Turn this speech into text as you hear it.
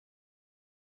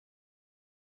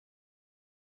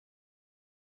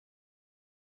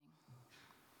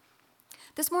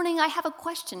This morning, I have a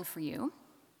question for you.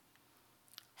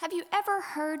 Have you ever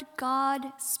heard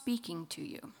God speaking to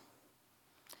you?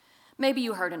 Maybe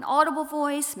you heard an audible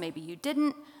voice, maybe you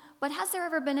didn't, but has there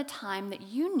ever been a time that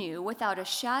you knew without a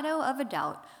shadow of a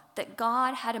doubt that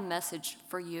God had a message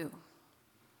for you?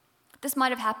 This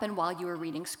might have happened while you were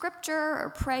reading scripture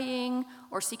or praying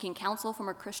or seeking counsel from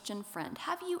a Christian friend.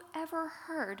 Have you ever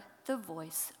heard the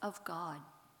voice of God?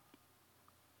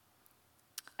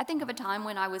 I think of a time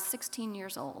when I was 16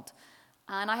 years old,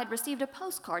 and I had received a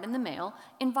postcard in the mail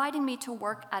inviting me to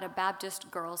work at a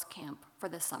Baptist girls' camp for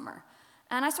the summer.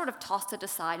 And I sort of tossed it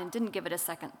aside and didn't give it a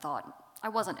second thought. I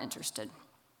wasn't interested.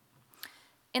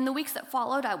 In the weeks that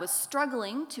followed, I was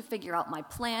struggling to figure out my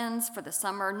plans for the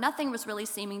summer. Nothing was really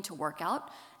seeming to work out.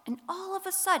 And all of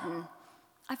a sudden,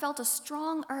 I felt a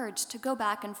strong urge to go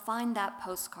back and find that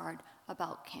postcard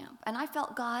about camp. And I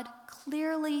felt God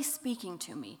clearly speaking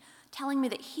to me, telling me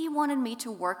that he wanted me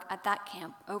to work at that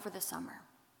camp over the summer.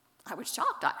 I was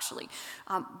shocked, actually.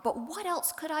 But what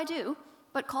else could I do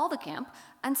but call the camp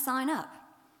and sign up?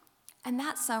 And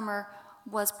that summer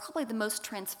was probably the most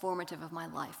transformative of my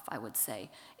life, I would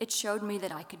say. It showed me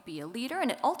that I could be a leader,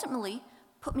 and it ultimately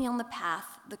put me on the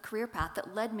path, the career path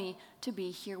that led me to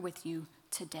be here with you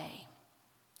today.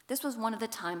 This was one of the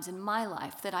times in my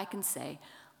life that I can say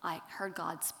I heard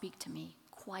God speak to me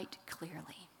quite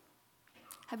clearly.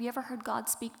 Have you ever heard God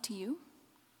speak to you?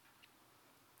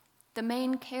 The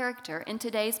main character in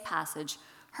today's passage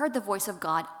heard the voice of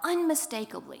God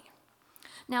unmistakably.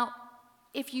 Now,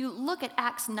 if you look at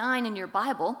Acts 9 in your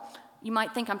Bible, you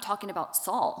might think I'm talking about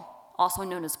Saul, also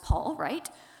known as Paul, right?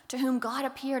 To whom God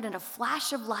appeared in a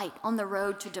flash of light on the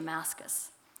road to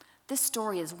Damascus. This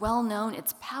story is well known,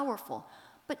 it's powerful,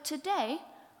 but today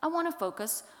I want to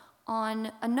focus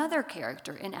on another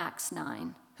character in Acts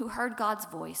 9 who heard God's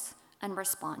voice and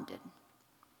responded.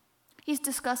 He's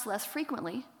discussed less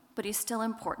frequently, but he's still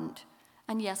important.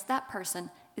 And yes, that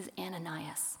person is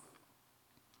Ananias.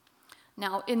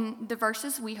 Now, in the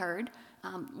verses we heard,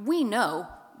 we know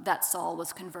that Saul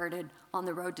was converted on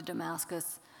the road to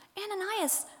Damascus.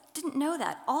 Ananias didn't know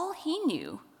that. All he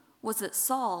knew was that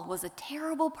Saul was a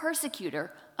terrible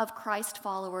persecutor of Christ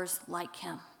followers like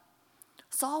him.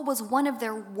 Saul was one of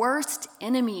their worst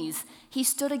enemies. He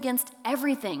stood against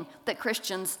everything that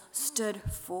Christians stood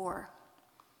for.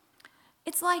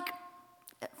 It's like,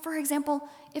 for example,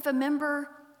 if a member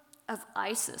of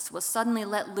ISIS was suddenly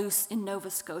let loose in Nova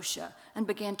Scotia and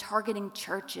began targeting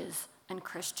churches and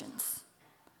Christians.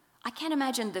 I can't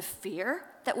imagine the fear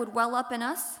that would well up in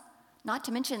us, not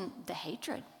to mention the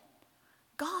hatred.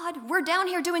 God, we're down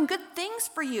here doing good things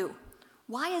for you.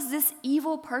 Why is this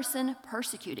evil person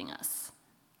persecuting us?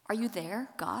 Are you there,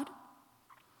 God?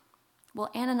 Well,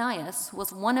 Ananias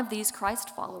was one of these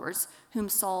Christ followers whom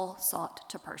Saul sought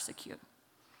to persecute.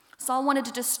 Saul wanted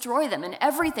to destroy them and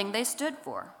everything they stood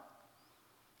for.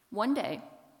 One day,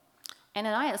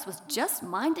 Ananias was just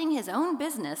minding his own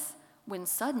business when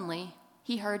suddenly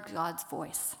he heard God's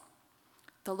voice.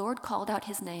 The Lord called out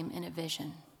his name in a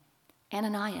vision,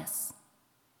 Ananias.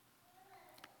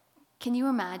 Can you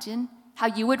imagine how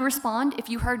you would respond if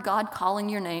you heard God calling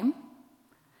your name?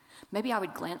 Maybe I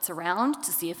would glance around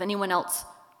to see if anyone else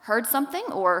heard something,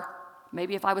 or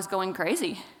maybe if I was going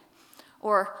crazy.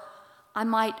 Or I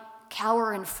might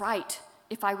cower in fright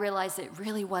if I realized it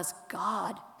really was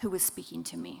God who was speaking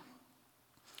to me.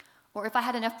 Or if I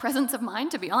had enough presence of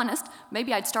mind, to be honest,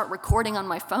 maybe I'd start recording on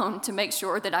my phone to make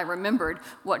sure that I remembered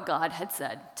what God had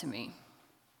said to me.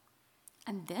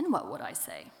 And then what would I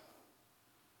say?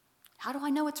 How do I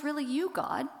know it's really you,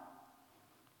 God?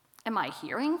 Am I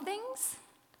hearing things?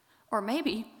 Or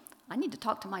maybe I need to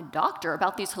talk to my doctor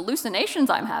about these hallucinations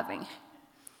I'm having.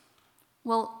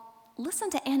 Well, listen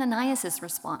to Ananias'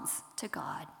 response to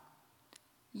God.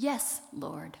 Yes,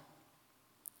 Lord.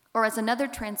 Or as another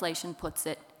translation puts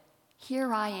it,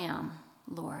 here I am,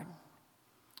 Lord.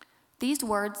 These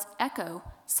words echo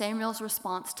Samuel's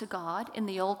response to God in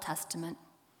the Old Testament,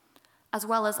 as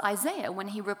well as Isaiah when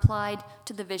he replied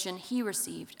to the vision he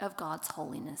received of God's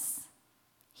holiness.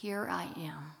 Here I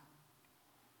am.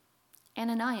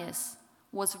 Ananias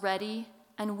was ready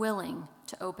and willing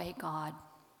to obey God.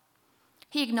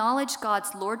 He acknowledged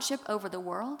God's lordship over the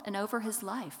world and over his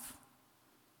life.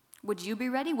 Would you be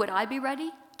ready? Would I be ready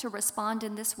to respond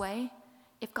in this way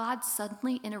if God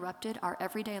suddenly interrupted our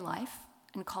everyday life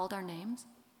and called our names?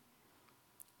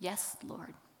 Yes,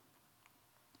 Lord.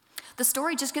 The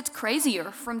story just gets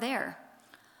crazier from there.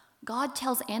 God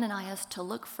tells Ananias to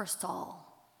look for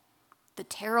Saul, the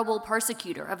terrible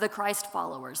persecutor of the Christ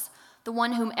followers, the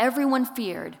one whom everyone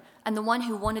feared and the one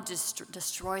who wanted to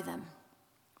destroy them.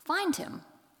 Find him,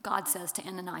 God says to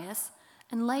Ananias,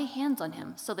 and lay hands on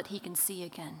him so that he can see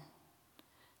again.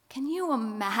 Can you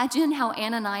imagine how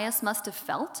Ananias must have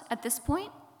felt at this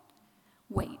point?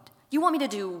 Wait, you want me to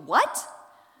do what?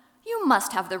 You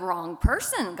must have the wrong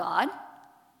person, God.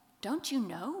 Don't you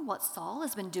know what Saul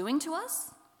has been doing to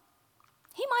us?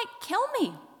 He might kill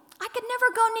me. I could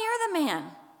never go near the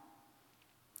man.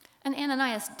 And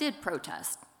Ananias did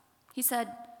protest. He said,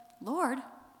 Lord,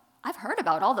 I've heard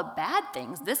about all the bad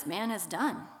things this man has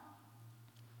done.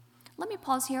 Let me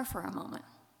pause here for a moment.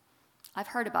 I've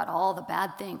heard about all the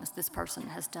bad things this person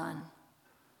has done.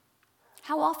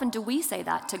 How often do we say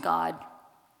that to God,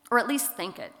 or at least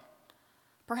think it?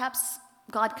 Perhaps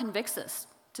God convicts us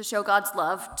to show God's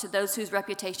love to those whose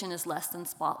reputation is less than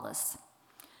spotless.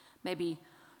 Maybe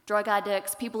drug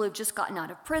addicts, people who've just gotten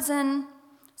out of prison,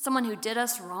 someone who did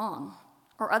us wrong,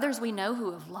 or others we know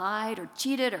who have lied or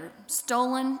cheated or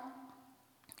stolen.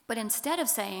 But instead of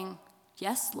saying,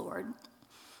 yes, Lord,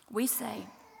 we say,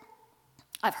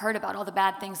 I've heard about all the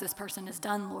bad things this person has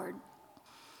done, Lord.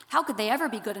 How could they ever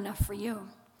be good enough for you?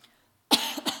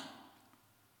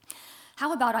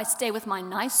 How about I stay with my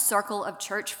nice circle of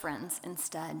church friends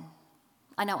instead?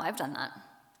 I know I've done that.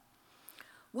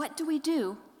 What do we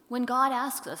do when God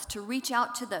asks us to reach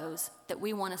out to those that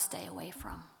we want to stay away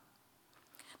from?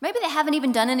 Maybe they haven't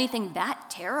even done anything that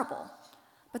terrible,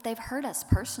 but they've hurt us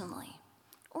personally.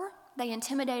 Or they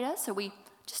intimidate us, or we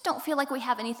just don't feel like we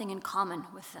have anything in common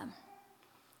with them.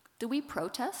 Do we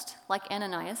protest like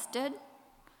Ananias did?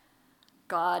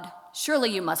 God,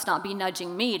 surely you must not be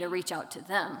nudging me to reach out to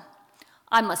them.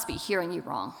 I must be hearing you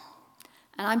wrong.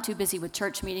 And I'm too busy with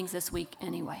church meetings this week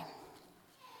anyway.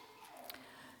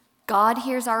 God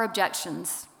hears our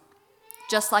objections,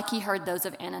 just like he heard those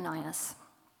of Ananias.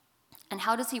 And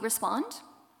how does he respond?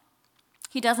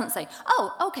 He doesn't say,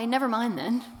 oh, okay, never mind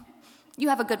then. You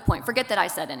have a good point. Forget that I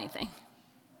said anything.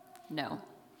 No.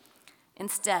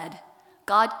 Instead,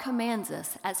 God commands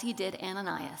us, as he did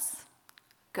Ananias,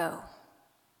 go.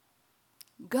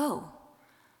 Go.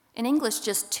 In English,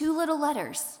 just 2 little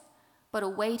letters, but a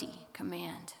weighty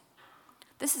command.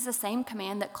 This is the same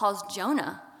command that caused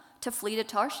Jonah to flee to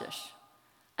Tarshish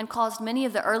and caused many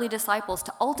of the early disciples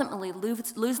to ultimately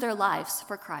lose their lives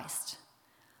for Christ.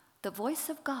 The voice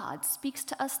of God speaks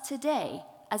to us today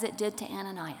as it did to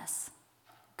Ananias.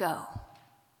 Go.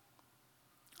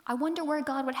 I wonder where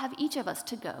God would have each of us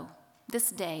to go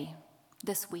this day,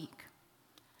 this week.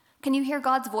 Can you hear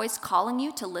God's voice calling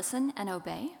you to listen and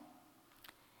obey?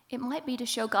 It might be to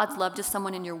show God's love to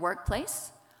someone in your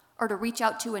workplace, or to reach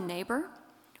out to a neighbor,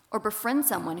 or befriend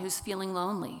someone who's feeling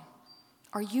lonely.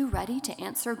 Are you ready to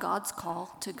answer God's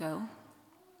call to go?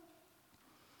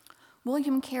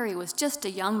 William Carey was just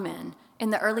a young man in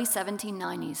the early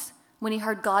 1790s when he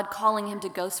heard God calling him to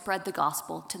go spread the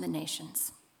gospel to the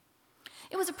nations.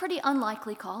 It was a pretty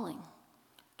unlikely calling.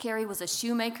 Carey was a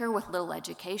shoemaker with little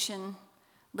education,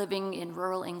 living in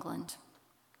rural England.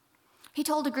 He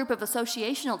told a group of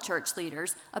associational church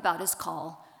leaders about his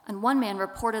call, and one man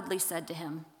reportedly said to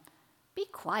him, "Be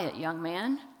quiet, young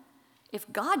man.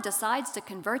 If God decides to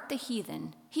convert the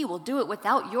heathen, he will do it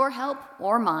without your help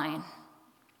or mine."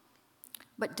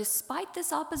 But despite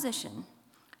this opposition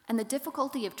and the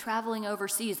difficulty of traveling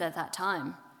overseas at that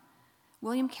time,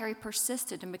 William Carey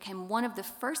persisted and became one of the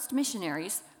first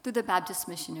missionaries through the Baptist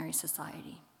Missionary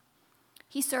Society.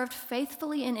 He served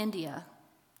faithfully in India,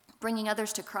 bringing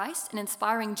others to Christ and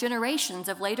inspiring generations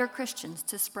of later Christians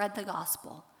to spread the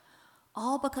gospel,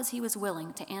 all because he was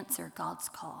willing to answer God's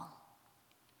call.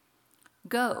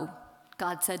 "Go,"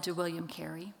 God said to William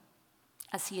Carey,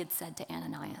 as he had said to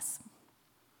Ananias.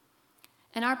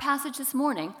 In our passage this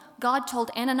morning, God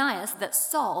told Ananias that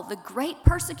Saul, the great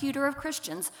persecutor of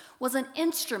Christians, was an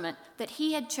instrument that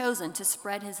he had chosen to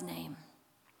spread his name.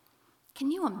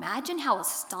 Can you imagine how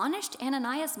astonished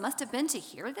Ananias must have been to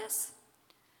hear this?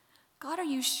 God, are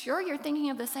you sure you're thinking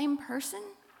of the same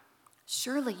person?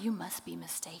 Surely you must be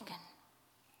mistaken.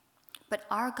 But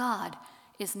our God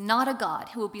is not a God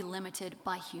who will be limited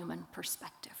by human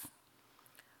perspective.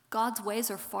 God's ways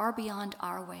are far beyond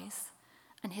our ways,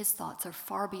 and his thoughts are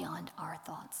far beyond our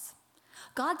thoughts.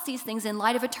 God sees things in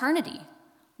light of eternity,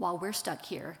 while we're stuck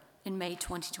here in May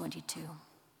 2022.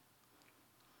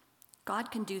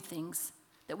 God can do things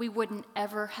that we wouldn't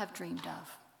ever have dreamed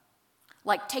of,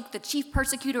 like take the chief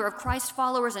persecutor of Christ's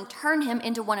followers and turn him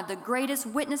into one of the greatest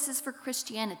witnesses for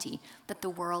Christianity that the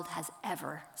world has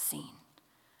ever seen.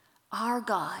 Our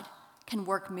God can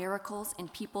work miracles in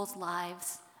people's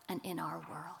lives and in our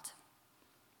world.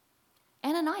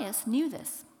 Ananias knew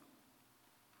this.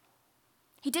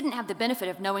 He didn't have the benefit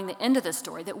of knowing the end of the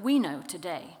story that we know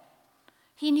today.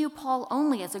 He knew Paul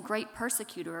only as a great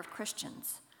persecutor of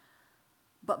Christians.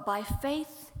 But by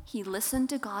faith, he listened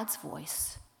to God's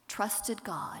voice, trusted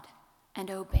God, and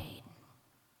obeyed.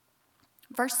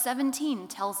 Verse 17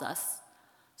 tells us,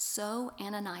 so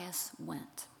Ananias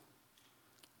went.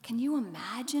 Can you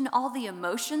imagine all the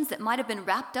emotions that might have been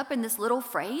wrapped up in this little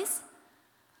phrase?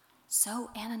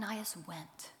 So Ananias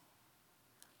went.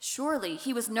 Surely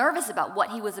he was nervous about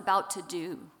what he was about to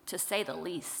do, to say the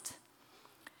least.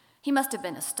 He must have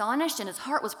been astonished, and his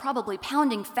heart was probably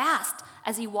pounding fast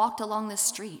as he walked along the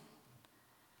street.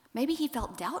 Maybe he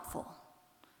felt doubtful.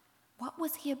 What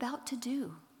was he about to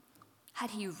do?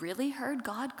 Had he really heard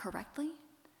God correctly?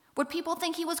 Would people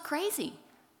think he was crazy?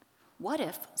 What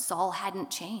if Saul hadn't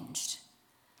changed?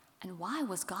 And why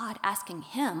was God asking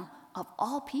him, of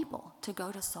all people, to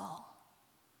go to Saul?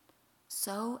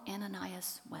 So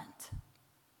Ananias went.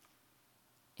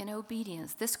 In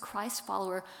obedience, this Christ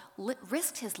follower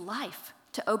risked his life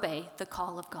to obey the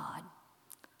call of God.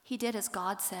 He did as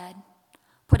God said,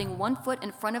 putting one foot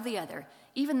in front of the other,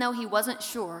 even though he wasn't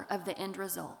sure of the end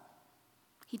result.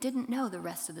 He didn't know the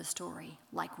rest of the story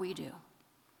like we do.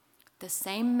 The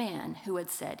same man who had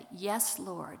said, "Yes,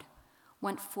 Lord,"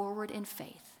 went forward in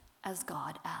faith as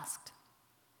God asked.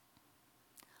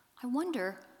 I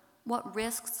wonder what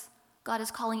risks God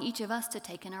is calling each of us to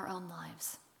take in our own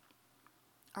lives.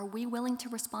 Are we willing to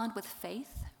respond with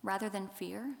faith rather than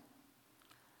fear?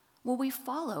 Will we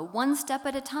follow one step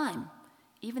at a time,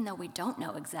 even though we don't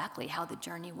know exactly how the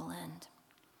journey will end?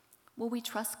 Will we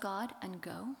trust God and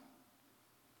go?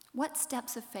 What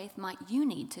steps of faith might you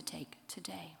need to take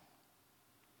today?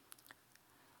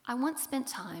 I once spent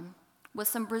time with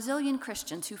some Brazilian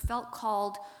Christians who felt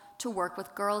called to work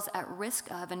with girls at risk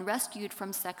of and rescued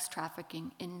from sex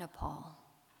trafficking in Nepal.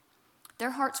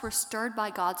 Their hearts were stirred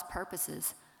by God's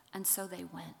purposes, and so they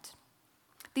went.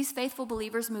 These faithful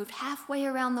believers moved halfway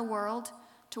around the world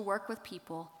to work with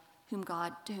people to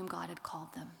whom God had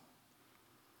called them.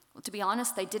 Well, to be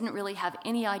honest, they didn't really have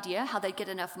any idea how they'd get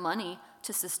enough money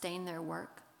to sustain their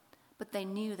work, but they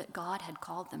knew that God had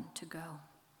called them to go.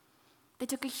 They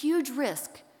took a huge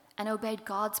risk and obeyed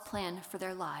God's plan for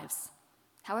their lives,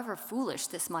 however foolish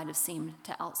this might have seemed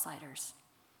to outsiders.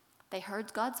 They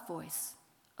heard God's voice,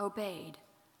 obeyed,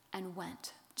 and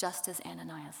went, just as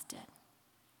Ananias did.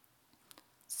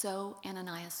 So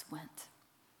Ananias went.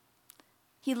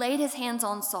 He laid his hands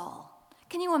on Saul.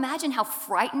 Can you imagine how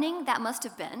frightening that must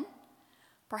have been?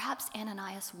 Perhaps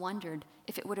Ananias wondered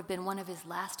if it would have been one of his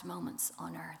last moments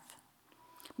on earth.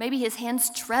 Maybe his hands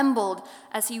trembled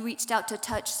as he reached out to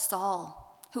touch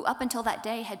Saul, who up until that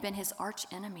day had been his arch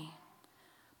enemy.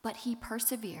 But he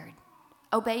persevered,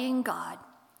 obeying God,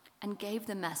 and gave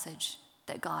the message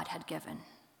that God had given.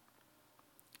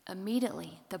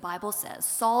 Immediately, the Bible says,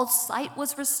 Saul's sight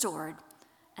was restored,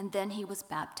 and then he was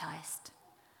baptized.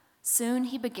 Soon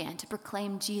he began to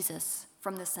proclaim Jesus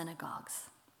from the synagogues.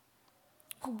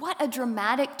 What a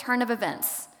dramatic turn of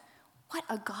events. What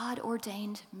a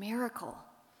God-ordained miracle.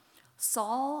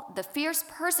 Saul, the fierce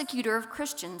persecutor of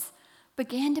Christians,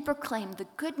 began to proclaim the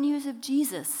good news of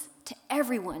Jesus to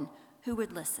everyone who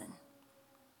would listen.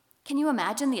 Can you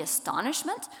imagine the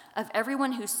astonishment of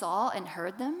everyone who saw and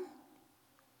heard them?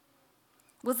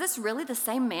 Was this really the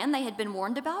same man they had been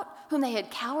warned about, whom they had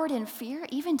cowered in fear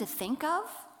even to think of?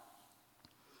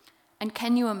 And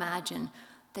can you imagine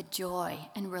the joy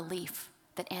and relief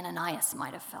that Ananias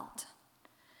might have felt?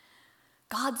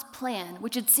 God's plan,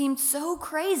 which had seemed so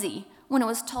crazy when it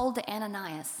was told to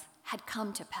Ananias, had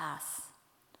come to pass.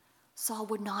 Saul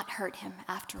would not hurt him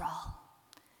after all.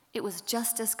 It was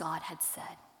just as God had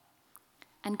said.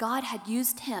 And God had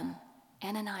used him,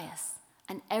 Ananias,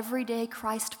 an everyday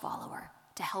Christ follower,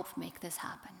 to help make this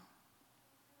happen.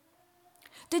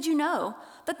 Did you know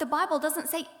that the Bible doesn't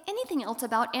say anything else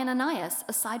about Ananias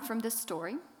aside from this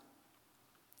story?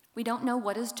 We don't know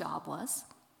what his job was,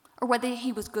 or whether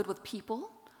he was good with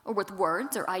people, or with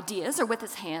words or ideas, or with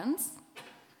his hands.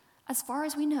 As far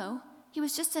as we know, he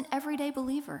was just an everyday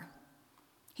believer.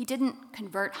 He didn't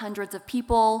convert hundreds of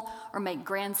people, or make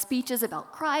grand speeches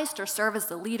about Christ, or serve as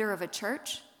the leader of a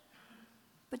church.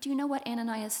 But do you know what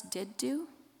Ananias did do?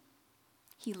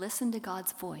 He listened to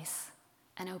God's voice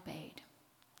and obeyed.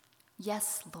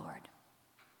 Yes, Lord.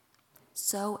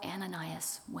 So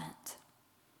Ananias went.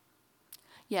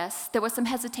 Yes, there was some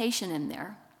hesitation in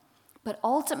there, but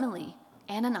ultimately,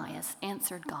 Ananias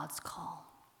answered God's call.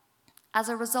 As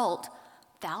a result,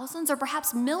 thousands or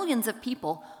perhaps millions of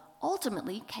people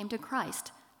ultimately came to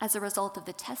Christ as a result of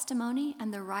the testimony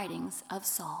and the writings of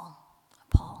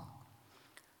Paul.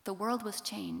 The world was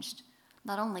changed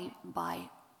not only by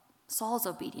Saul's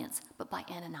obedience, but by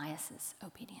Ananias'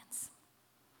 obedience.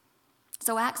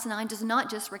 So Acts 9 does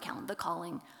not just recount the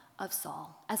calling of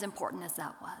Saul, as important as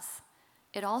that was,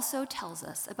 it also tells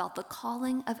us about the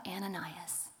calling of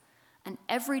Ananias, an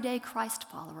everyday Christ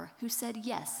follower who said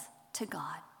yes to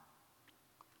God.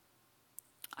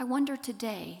 I wonder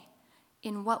today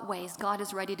in what ways God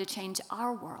is ready to change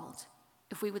our world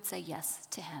if we would say yes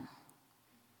to him.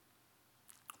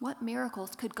 What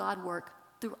miracles could God work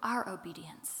through our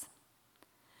obedience?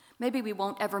 Maybe we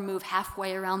won't ever move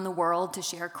halfway around the world to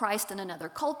share Christ in another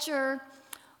culture,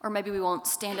 or maybe we won't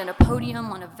stand in a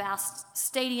podium on a vast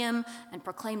stadium and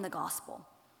proclaim the gospel.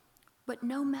 But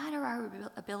no matter our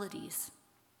abilities,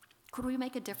 could we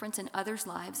make a difference in others'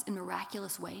 lives in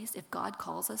miraculous ways if God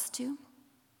calls us to?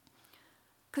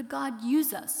 Could God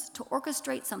use us to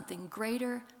orchestrate something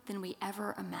greater than we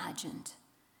ever imagined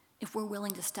if we're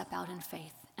willing to step out in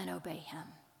faith and obey him?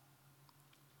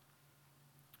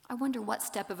 I wonder what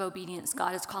step of obedience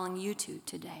God is calling you to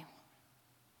today.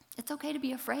 It's okay to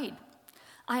be afraid.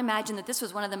 I imagine that this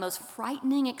was one of the most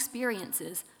frightening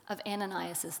experiences of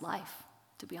Ananias' life,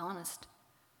 to be honest.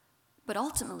 But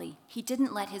ultimately, he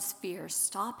didn't let his fears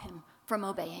stop him from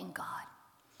obeying God.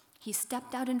 He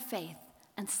stepped out in faith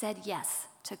and said yes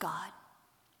to God.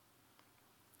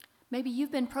 Maybe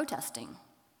you've been protesting,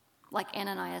 like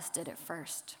Ananias did at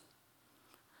first.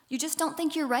 You just don't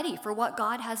think you're ready for what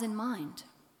God has in mind.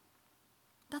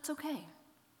 That's okay.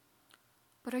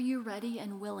 But are you ready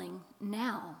and willing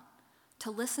now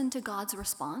to listen to God's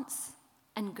response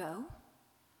and go?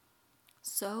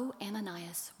 So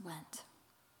Ananias went.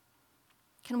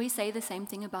 Can we say the same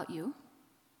thing about you?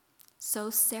 So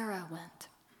Sarah went.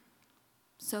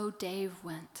 So Dave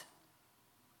went.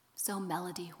 So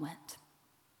Melody went.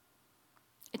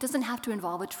 It doesn't have to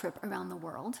involve a trip around the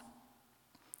world.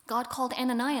 God called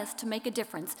Ananias to make a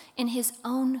difference in his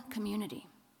own community.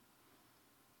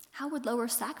 How would Lower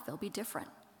Sackville be different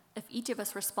if each of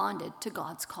us responded to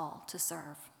God's call to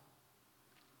serve?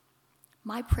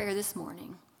 My prayer this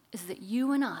morning is that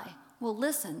you and I will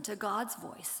listen to God's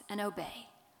voice and obey,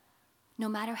 no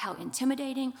matter how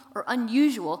intimidating or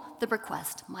unusual the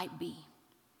request might be.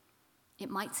 It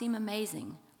might seem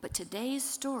amazing, but today's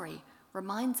story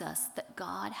reminds us that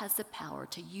God has the power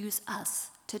to use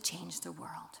us to change the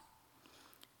world.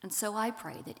 And so I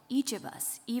pray that each of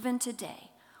us, even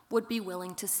today, would be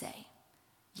willing to say,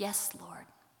 "Yes, Lord,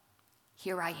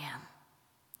 here I am.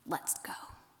 Let's go."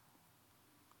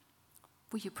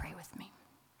 Will you pray with me?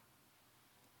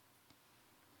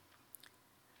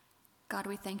 God,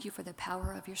 we thank you for the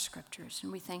power of your scriptures,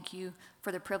 and we thank you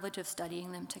for the privilege of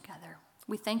studying them together.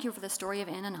 We thank you for the story of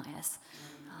Ananias,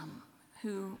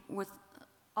 who, with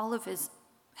all of his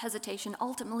hesitation,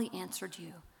 ultimately answered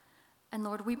you. And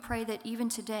Lord, we pray that even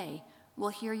today we'll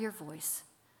hear your voice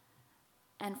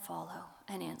and follow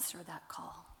and answer that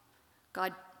call.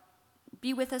 God,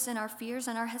 be with us in our fears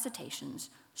and our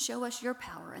hesitations. Show us your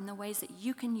power and the ways that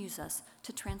you can use us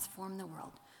to transform the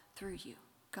world through you.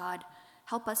 God,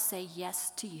 help us say yes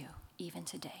to you even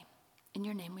today. In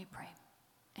your name we pray.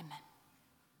 Amen.